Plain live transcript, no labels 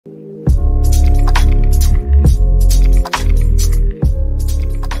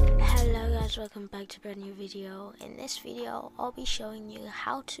to a brand new video. In this video I'll be showing you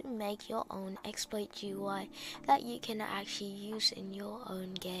how to make your own exploit GUI that you can actually use in your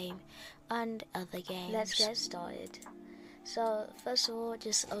own game and other games. Let's get started. So first of all,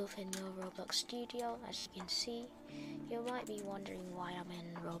 just open your Roblox Studio. As you can see, you might be wondering why I'm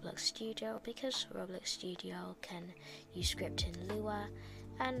in Roblox Studio, because Roblox Studio can use script in Lua,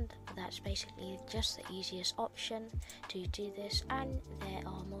 and that's basically just the easiest option to do this, and there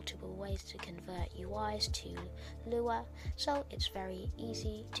are multiple ways to convert UIs to Lua, so it's very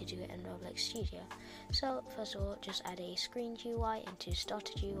easy to do it in Roblox Studio. So first of all, just add a screengui into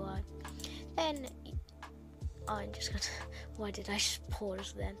startergui, then I'm just gonna why did I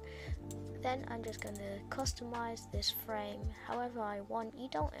pause then? Then I'm just going to customize this frame however I want. You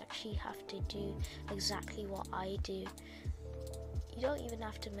don't actually have to do exactly what I do. You don't even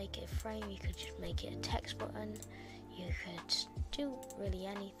have to make it a frame, you could just make it a text button. You could do really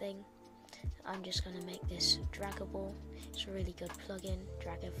anything. I'm just going to make this draggable. It's a really good plugin,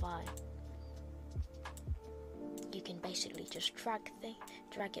 Dragify. You can basically just drag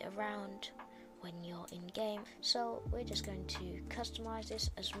it around when you're in game. So we're just going to customize this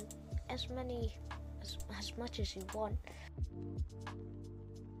as much as you want.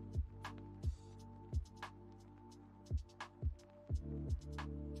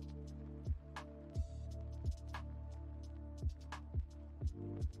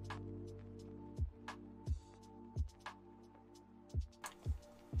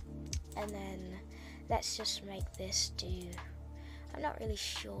 And then let's just make this do, I'm not really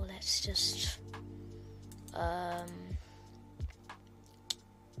sure, let's just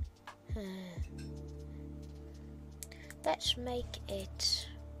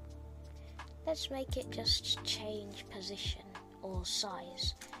let's make it just change position or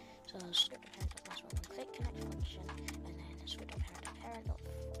size. So script parent dot last one click connect function, and then script parent dot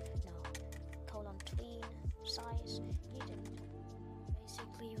colon tween size.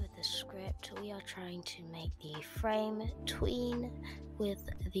 Basically with the script we are trying to make the frame tween with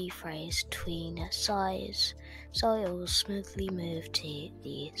the phrase tween size, so it will smoothly move to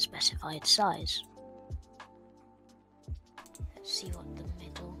the specified size. Let's see what the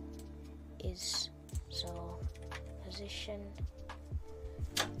middle is. So position,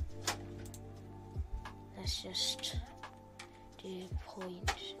 let's just do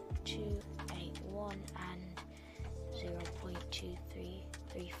 0.281 and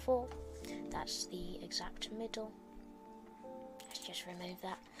 0.2334. That's the exact middle. Let's just remove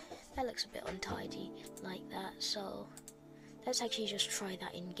that. That looks a bit untidy like that, so let's actually just try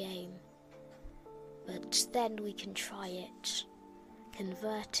that in game. But then we can try it,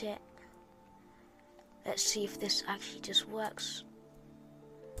 convert it. Let's see if this actually just works.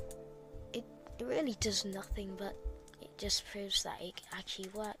 It really does nothing, but it just proves that it actually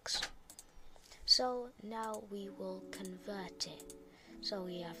works. So now we will convert it. So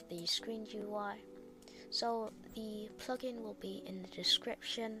we have the screengui. So the plugin will be in the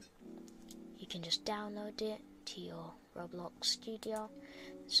description. You can just download it to your Roblox Studio.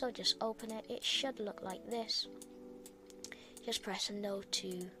 So just open it. It should look like this. Just press no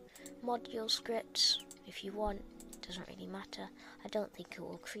to module scripts if you want. It doesn't really matter. I don't think it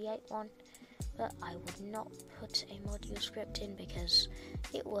will create one, but I would not put a module script in because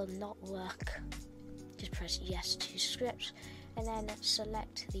it will not work. Just press yes to scripts, and then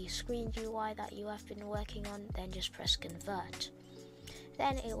select the screengui that you have been working on, then just press convert.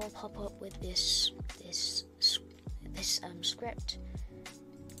 Then it will pop up with this script.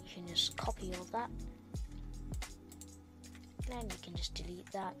 You can just copy all that, and then you can just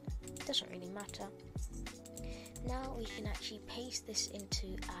delete that. It doesn't really matter. Now we can actually paste this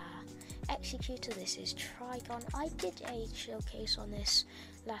into our executor. This is Trigon. I did a showcase on this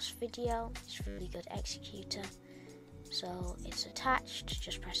last video. It's a really good executor. So it's attached,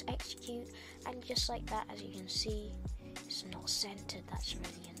 just press execute, and just like that, as you can see, it's not centered. That's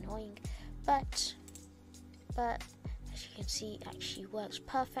really annoying, but as you can see, it actually works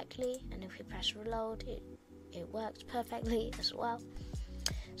perfectly, and if you press reload, it works perfectly as well.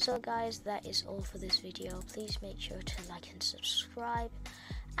 So guys, that is all for this video. Please make sure to like and subscribe,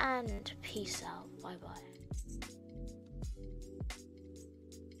 and peace out. Bye bye.